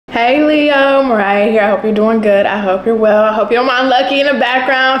Hey Leo, Mariah here. I hope you're doing good. I hope you're well. I hope you don't mind Lucky in the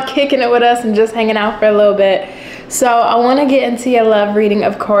background, kicking it with us and just hanging out for a little bit. So I want to get into your love reading.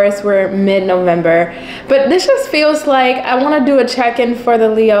 Of course, we're mid-November, but this just feels like I want to do a check-in for the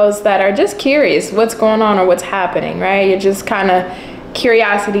Leos that are just curious what's going on or what's happening, right? You're just kind of,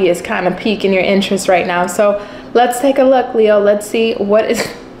 curiosity is kind of piquing your interest right now. So let's take a look, Leo. Let's see what is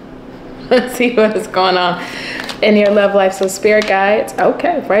going on in your love life. So spirit guides,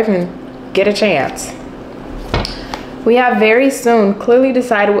 okay, if I even get a chance. We have very soon. Clearly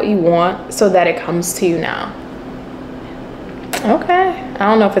decide what you want so that it comes to you now. Okay, I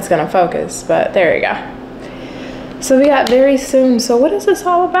don't know if it's gonna focus, but there you go. So we got very soon. So what is this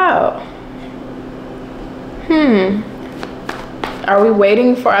all about? Are we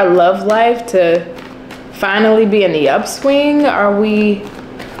waiting for our love life to finally be in the upswing? Are we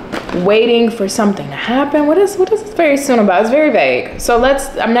waiting for something to happen? What is this very soon about? It's very vague. So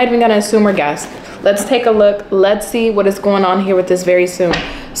I'm not even gonna assume or guess. Let's take a look. Let's see what is going on here with this very soon.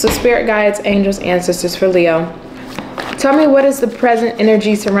 So spirit guides, angels, ancestors for Leo. Tell me, what is the present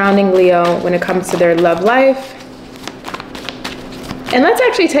energy surrounding Leo when it comes to their love life? And let's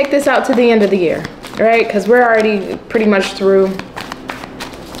actually take this out to the end of the year, right? Because we're already pretty much through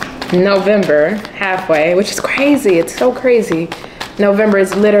November, halfway, which is crazy. It's so crazy. November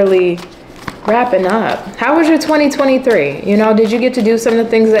is literally wrapping up. How was your 2023? You know, did you get to do some of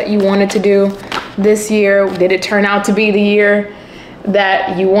the things that you wanted to do this year? Did it turn out to be the year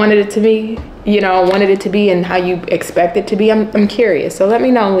that you wanted it to be? You know, wanted it to be and how you expect it to be? I'm curious. So let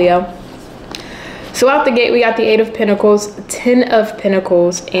me know, Leo. So out the gate, we got the 8 of Pentacles, 10 of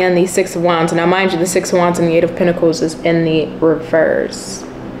Pentacles, and the 6 of Wands. Now, mind you, the 6 of Wands and the 8 of Pentacles is in the reverse.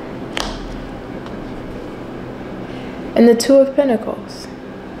 And the 2 of Pentacles.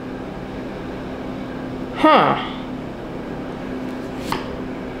 Huh.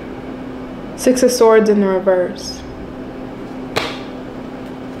 6 of Swords in the reverse.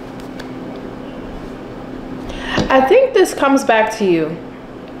 I think this comes back to you.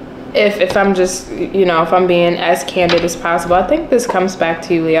 If I'm just, you know, if I'm being as candid as possible, I think this comes back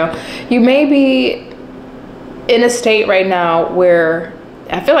to you, Leo. You may be in a state right now where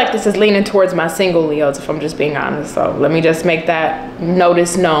I feel like this is leaning towards my single Leos, if I'm just being honest. So let me just make that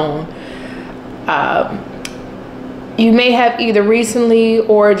notice known. You may have either recently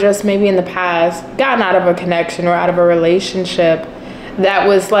or just maybe in the past gotten out of a connection or out of a relationship that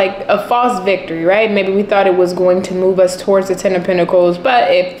was like a false victory, right? Maybe we thought it was going to move us towards the 10 of Pentacles,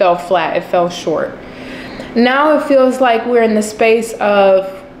 but it fell flat, it fell short. Now it feels like we're in the space of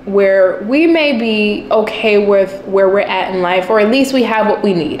where we may be okay with where we're at in life, or at least we have what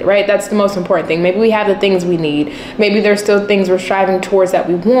we need, right? That's the most important thing. Maybe we have the things we need. Maybe there's still things we're striving towards that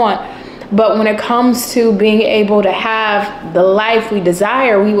we want. But when it comes to being able to have the life we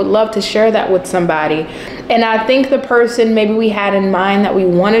desire, we would love to share that with somebody. And I think the person maybe we had in mind that we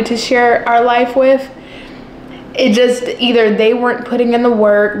wanted to share our life with, it just either they weren't putting in the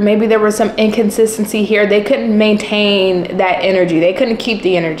work, maybe there was some inconsistency here. They couldn't maintain that energy. They couldn't keep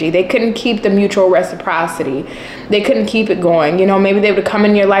the energy. They couldn't keep the mutual reciprocity. They couldn't keep it going. You know, maybe they would come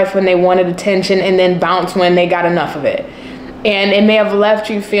in your life when they wanted attention and then bounce when they got enough of it. And it may have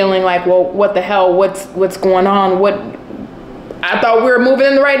left you feeling like, well, what the hell? What's going on? I thought we were moving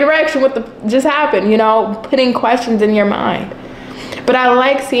in the right direction. What just happened? You know, putting questions in your mind. But I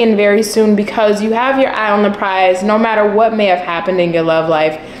like seeing very soon, because you have your eye on the prize. No matter what may have happened in your love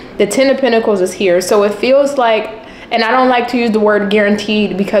life, the 10 of Pentacles is here. So it feels like, and I don't like to use the word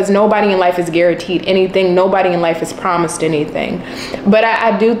guaranteed, because nobody in life is guaranteed anything. Nobody in life is promised anything. But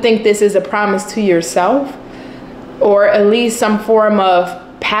I do think this is a promise to yourself, or at least some form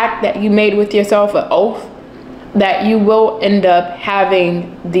of pact that you made with yourself, an oath, that you will end up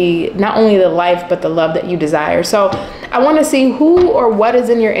having not only the life, but the love that you desire. So I want to see who or what is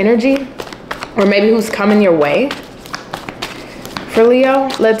in your energy, or maybe who's coming your way for Leo.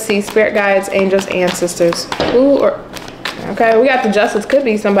 Let's see, spirit guides, angels, ancestors. Okay, we got the Justice. Could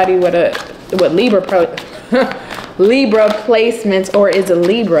be somebody with Libra Libra placements, or is a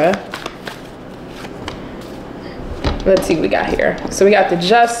Libra. Let's see what we got here. So we got the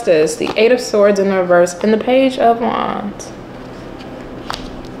Justice, the 8 of Swords in the reverse, and the Page of Wands.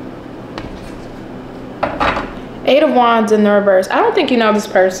 8 of Wands in the reverse. I don't think you know this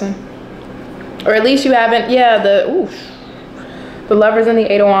person. Or at least you haven't. Yeah, the Lovers in the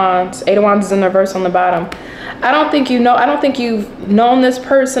 8 of Wands. 8 of Wands is in the reverse on the bottom. I don't think you've known this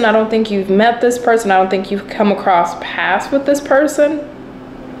person. I don't think you've met this person. I don't think you've come across paths with this person.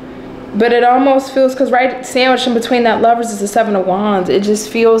 But it almost feels, because right sandwiched in between that Lovers is the 7 of Wands. It just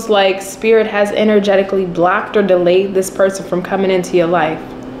feels like Spirit has energetically blocked or delayed this person from coming into your life.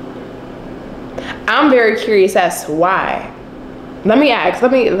 I'm very curious as to why. Let me ask,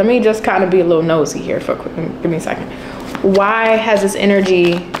 let me just kind of be a little nosy here for a quick, give me a second. Why has this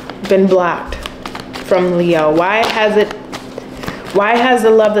energy been blocked from Leo? Why has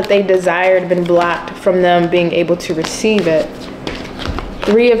the love that they desired been blocked from them being able to receive it?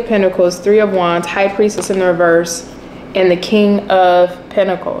 3 of Pentacles, 3 of Wands, High Priestess in the reverse, and the King of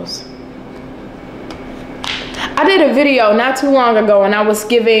Pentacles. I did a video not too long ago and I was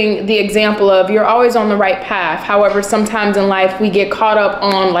giving the example of you're always on the right path. However, sometimes in life we get caught up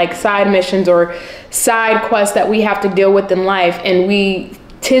on like side missions or side quests that we have to deal with in life, and we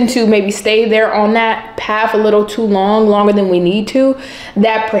tend to maybe stay there on that path a little too long, longer than we need to.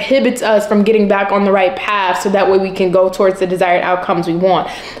 That prohibits us from getting back on the right path so that way we can go towards the desired outcomes we want.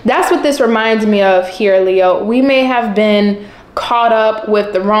 That's what this reminds me of here, Leo. We may have been caught up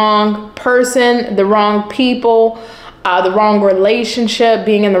with the wrong person, the wrong people, the wrong relationship,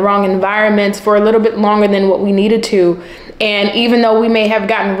 being in the wrong environments for a little bit longer than what we needed to. And even though we may have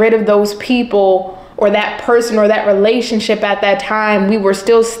gotten rid of those people or that person or that relationship at that time, we were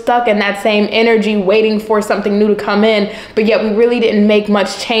still stuck in that same energy waiting for something new to come in, but yet we really didn't make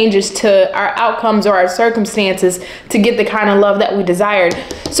much changes to our outcomes or our circumstances to get the kind of love that we desired.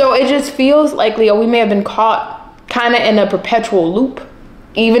 So it just feels like, Leo, we may have been caught kind of in a perpetual loop.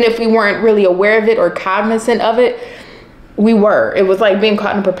 Even if we weren't really aware of it or cognizant of it, we were. It was like being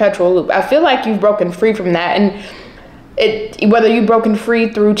caught in a perpetual loop. I feel like you've broken free from that. And whether you've broken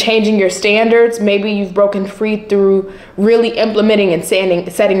free through changing your standards, maybe you've broken free through really implementing and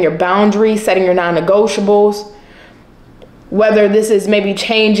setting your boundaries, setting your non-negotiables. Whether this is maybe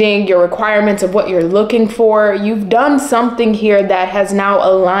changing your requirements of what you're looking for, you've done something here that has now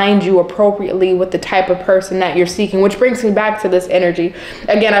aligned you appropriately with the type of person that you're seeking, which brings me back to this energy.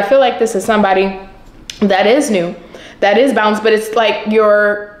 Again, I feel like this is somebody that is new, that is balanced, but it's like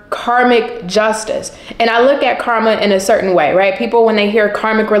your karmic justice. And I look at karma in a certain way, right? People, when they hear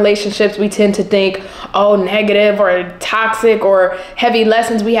karmic relationships, we tend to think, oh, negative or toxic or heavy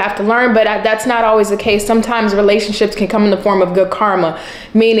lessons we have to learn, but that's not always the case. Sometimes relationships can come in the form of good karma,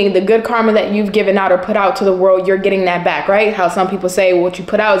 meaning the good karma that you've given out or put out to the world, you're getting that back, right? How some people say, well, what you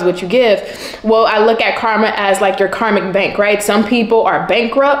put out is what you give. Well, I look at karma as like your karmic bank, right? Some people are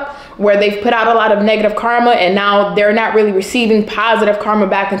bankrupt where they've put out a lot of negative karma and now they're not really receiving positive karma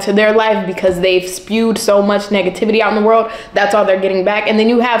back into their life because they've spewed so much negativity out in the world. That's all they're getting back. And then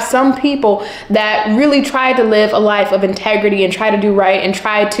you have some people that really try to live a life of integrity and try to do right and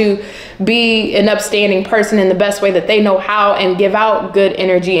try to be an upstanding person in the best way that they know how and give out good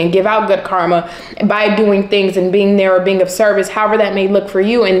energy and give out good karma by doing things and being there or being of service, however that may look for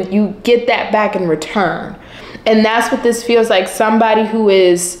you, and you get that back in return. And that's what this feels like. Somebody who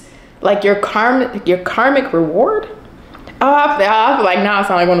is like your karmic reward. Oh, I feel like now I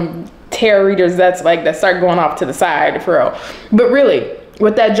sound like one of tarot readers that start going off to the side for real. But really,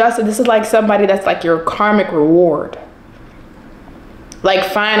 with that justice, this is like somebody that's like your karmic reward. Like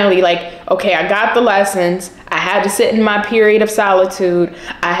finally, like, okay, I got the lessons. I had to sit in my period of solitude.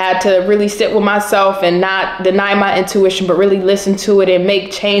 I had to really sit with myself and not deny my intuition, but really listen to it and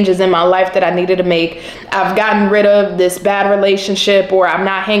make changes in my life that I needed to make. I've gotten rid of this bad relationship, or I'm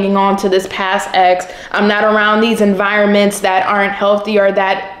not hanging on to this past ex. I'm not around these environments that aren't healthy or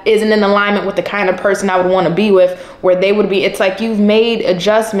that isn't in alignment with the kind of person I would want to be with, where they would be. It's like you've made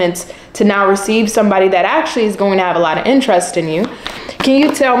adjustments to now receive somebody that actually is going to have a lot of interest in you. Can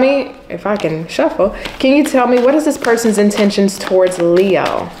you tell me, if I can shuffle, can you tell me what is this person's intentions towards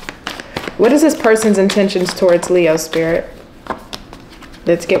Leo? What is this person's intentions towards Leo, Spirit?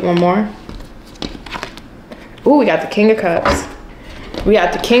 Let's get one more. Ooh, we got the King of Cups. We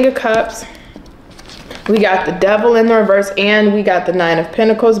got the King of Cups. We got the Devil in the reverse, and we got the Nine of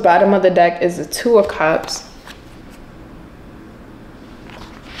Pentacles. Bottom of the deck is the Two of Cups.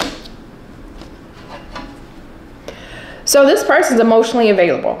 So this person's emotionally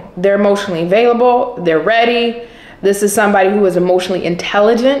available. They're emotionally available. They're ready. This is somebody who is emotionally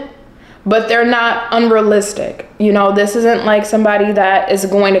intelligent, but they're not unrealistic. You know, this isn't like somebody that is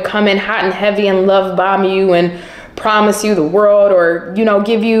going to come in hot and heavy and love bomb you and promise you the world, or, you know,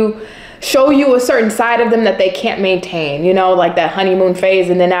 show you a certain side of them that they can't maintain, you know, like that honeymoon phase.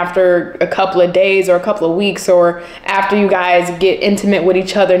 And then after a couple of days or a couple of weeks, or after you guys get intimate with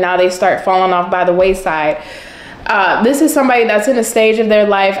each other, now they start falling off by the wayside. This is somebody that's in a stage of their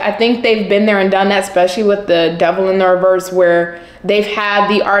life. I think they've been there and done that, especially with the Devil in the reverse, where they've had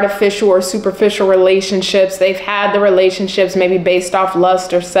the artificial or superficial relationships. They've had the relationships maybe based off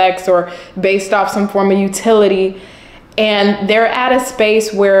lust or sex or based off some form of utility. And they're at a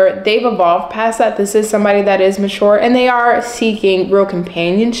space where they've evolved past that. This is somebody that is mature and they are seeking real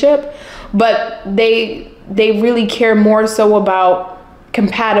companionship. but they really care more so about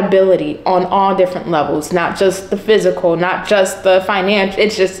compatibility on all different levels, not just the physical, not just the financial.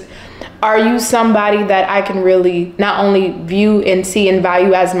 It's just, are you somebody that I can really not only view and see and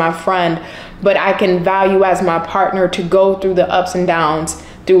value as my friend, but I can value as my partner to go through the ups and downs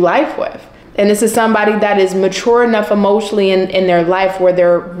through life with? And this is somebody that is mature enough emotionally in their life where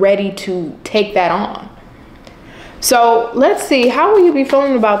they're ready to take that on. So let's see, how will you be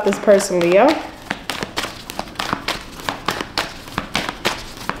feeling about this person, Leo?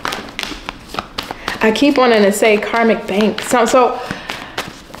 I keep wanting to say karmic bank. So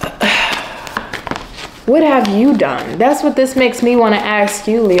what have you done? That's what this makes me want to ask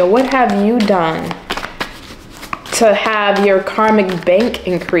you, Leo. What have you done to have your karmic bank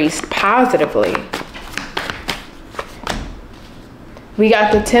increased positively? We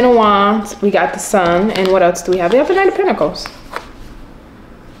got the 10 of Wands, we got the Sun, and what else do we have? We have the Knight of Pentacles.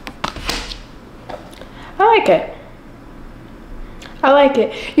 I like it. I like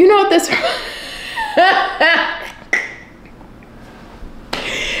it. You know what this...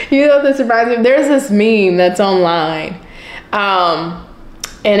 You know what this reminds me of? There's this meme that's online. And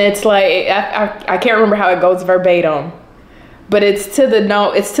it's like, I can't remember how it goes verbatim, but it's to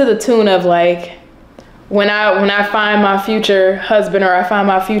the tune of like, when I find my future husband or I find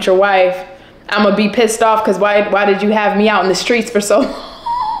my future wife, I'm gonna be pissed off because why did you have me out in the streets for so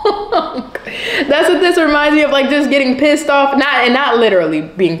long? That's what this reminds me of, like just getting pissed off, not literally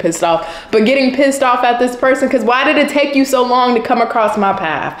being pissed off, but getting pissed off at this person because why did it take you so long to come across my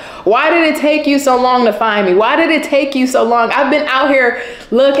path? Why did it take you so long to find me? Why did it take you so long? I've been out here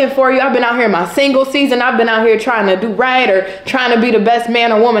looking for you. I've been out here in my single season. I've been out here trying to do right or trying to be the best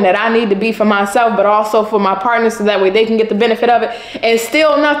man or woman that I need to be for myself, but also for my partner so that way they can get the benefit of it. And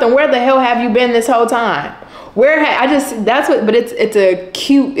still nothing. Where the hell have you been this whole time? But it's a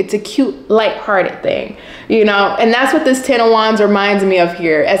cute, lighthearted thing, you know, and that's what this 10 of Wands reminds me of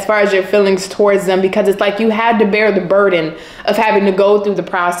here as far as your feelings towards them, because it's like you had to bear the burden of having to go through the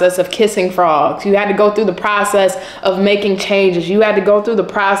process of kissing frogs. You had to go through the process of making changes. You had to go through the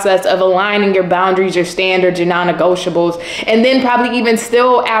process of aligning your boundaries, your standards, your non-negotiables. And then probably even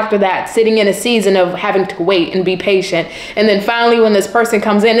still after that, sitting in a season of having to wait and be patient. And then finally, when this person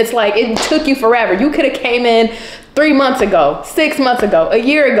comes in, it's like it took you forever. You could have came in 3 months ago, 6 months ago, a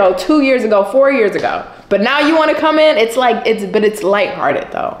year ago, 2 years ago, 4 years ago. But now you want to come in. It's like, it's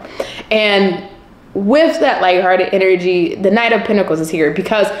lighthearted though. And with that lighthearted energy, the Knight of Pentacles is here,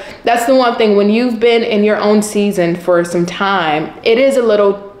 because that's the one thing, when you've been in your own season for some time, it is a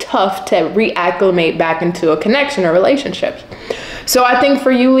little tough to reacclimate back into a connection or relationship. So I think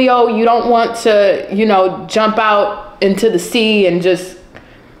for you, Leo, you don't want to, you know, jump out into the sea and just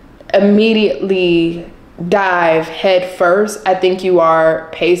immediately dive head first. I think you are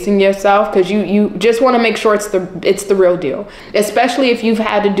pacing yourself, because you just want to make sure it's the real deal, especially if you've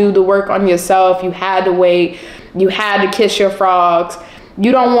had to do the work on yourself. You had to wait, you had to kiss your frogs.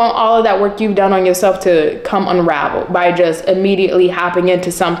 You don't want all of that work you've done on yourself to come unraveled by just immediately hopping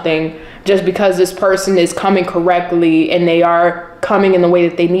into something just because this person is coming correctly and they are coming in the way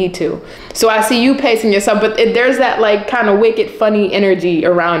that they need to. So I see you pacing yourself, but there's that like kind of wicked funny energy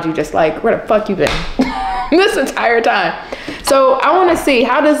around you, just like, where the fuck you been this entire time? So I want to see,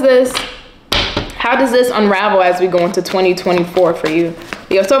 how does this unravel as we go into 2024 for you,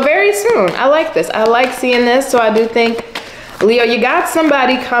 Leo? So very soon. I like this. I like seeing this. So I do think, Leo, you got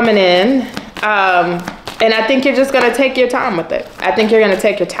somebody coming in, and I think you're just going to take your time with it. I think you're going to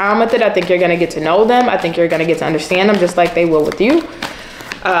take your time with it. I think you're going to get to know them. I think you're going to get to understand them just like they will with you.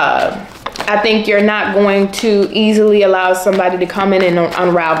 I think you're not going to easily allow somebody to come in and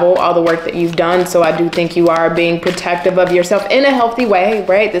unravel all the work that you've done. So I do think you are being protective of yourself in a healthy way,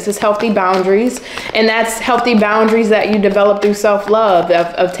 right? This is healthy boundaries. And that's healthy boundaries that you develop through self-love,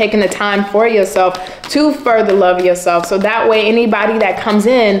 of taking the time for yourself to further love yourself. So that way, anybody that comes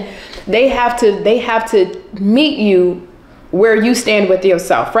in, they have to meet you where you stand with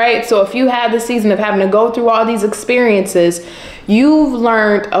yourself, right? So if you had the season of having to go through all these experiences, you've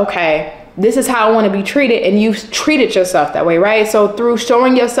learned, okay, this is how I want to be treated, and you've treated yourself that way, right? So through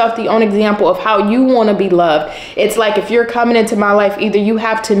showing yourself the own example of how you want to be loved, it's like, if you're coming into my life, either you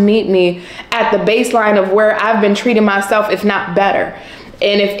have to meet me at the baseline of where I've been treating myself, if not better.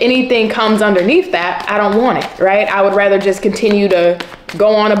 And if anything comes underneath that, I don't want it, right? I would rather just continue to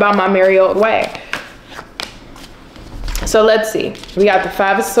go on about my merry old way. So let's see. We got the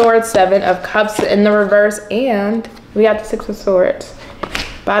 5 of Swords, 7 of Cups in the reverse, and we got the 6 of Swords.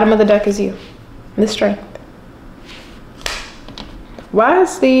 Bottom of the deck is you, the Strength. Why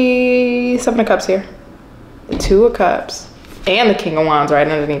is the 7 of Cups here? The 2 of Cups and the King of Wands right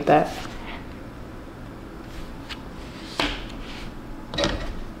underneath that.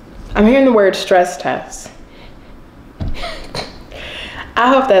 I'm hearing the word stress test. I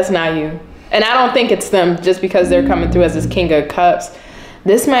hope that's not you. And I don't think it's them just because they're coming through as this King of Cups.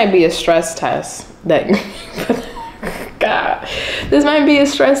 This might be a stress test that God, this might be a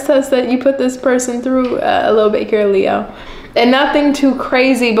stress test that you put this person through a little bit here, Leo. And nothing too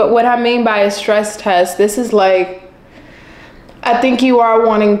crazy, but what I mean by a stress test, this is like, I think you are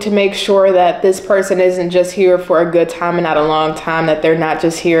wanting to make sure that this person isn't just here for a good time and not a long time, that they're not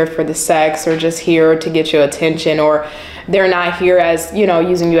just here for the sex or just here to get your attention, or they're not here as, you know,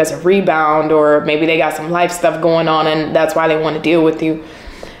 using you as a rebound, or maybe they got some life stuff going on and that's why they want to deal with you.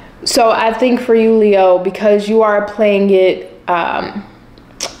 So I think for you, Leo, because you are playing it, I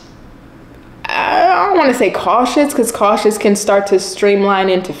don't want to say cautious, because cautious can start to streamline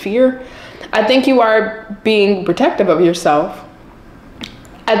into fear. I think you are being protective of yourself.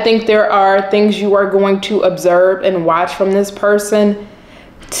 I think there are things you are going to observe and watch from this person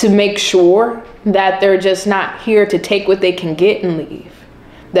to make sure that they're just not here to take what they can get and leave.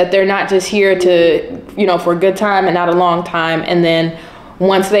 That they're not just here to, you know, for a good time and not a long time, and then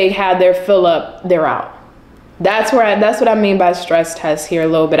once they had their fill up, they're out. That's what I mean by stress test here a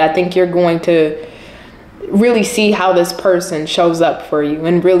little bit. I think you're going to really see how this person shows up for you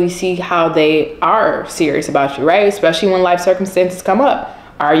and really see how they are serious about you, right? Especially when life circumstances come up.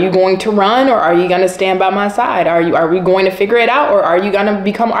 Are you going to run, or are you going to stand by my side? Are we going to figure it out, or are you going to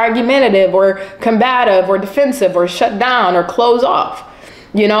become argumentative or combative or defensive or shut down or close off?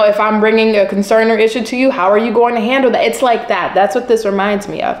 You know, if I'm bringing a concern or issue to you, how are you going to handle that? It's like that. That's what this reminds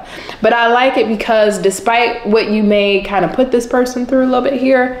me of. But I like it because despite what you may kind of put this person through a little bit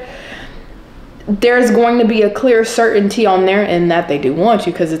here, there's going to be a clear certainty on their end that they do want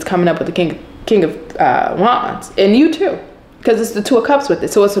you, because it's coming up with the King of Wands, and you too, because it's the Two of Cups with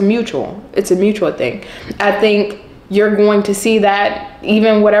it. So it's a mutual thing. I think you're going to see that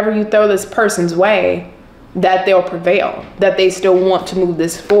even whatever you throw this person's way, that they'll prevail, that they still want to move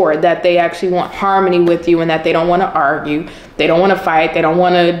this forward, that they actually want harmony with you, and that they don't want to argue, they don't want to fight, they don't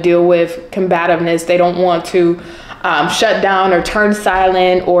want to deal with combativeness, they don't want to shut down or turn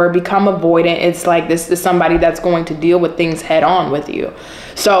silent or become avoidant. It's like this is somebody that's going to deal with things head on with you.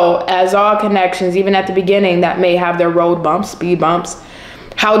 So as all connections, even at the beginning, that may have their road bumps, speed bumps.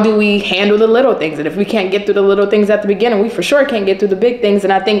 How do we handle the little things? And if we can't get through the little things at the beginning, we for sure can't get through the big things.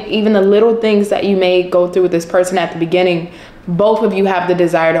 And I think even the little things that you may go through with this person at the beginning, both of you have the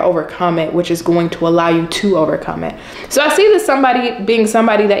desire to overcome it, which is going to allow you to overcome it. So I see this somebody being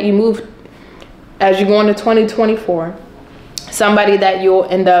somebody that you move as you go into 2024, somebody that you'll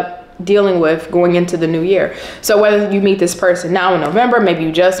end up dealing with going into the new year. So whether you meet this person now in November, maybe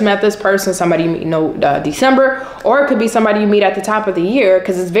you just met this person, somebody you meet in December, or it could be somebody you meet at the top of the year,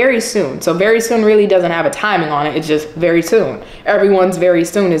 because it's very soon. So very soon really doesn't have a timing on it. It's just very soon. Everyone's very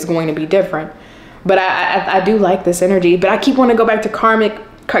soon is going to be different. But I do like this energy. But I keep wanting to go back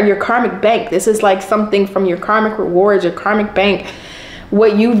to your karmic bank. This is like something from your karmic rewards, your karmic bank,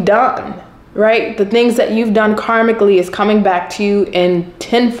 what you've done. Right? The things that you've done karmically is coming back to you in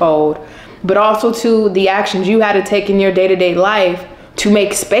tenfold, but also to the actions you had to take in your day-to-day life to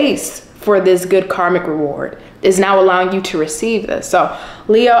make space for this good karmic reward is now allowing you to receive this. So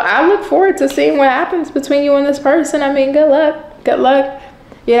Leo, I look forward to seeing what happens between you and this person. I mean, good luck. Good luck.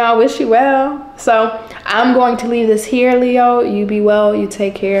 You know, I wish you well. So I'm going to leave this here, Leo. You be well. You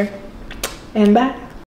take care. And bye.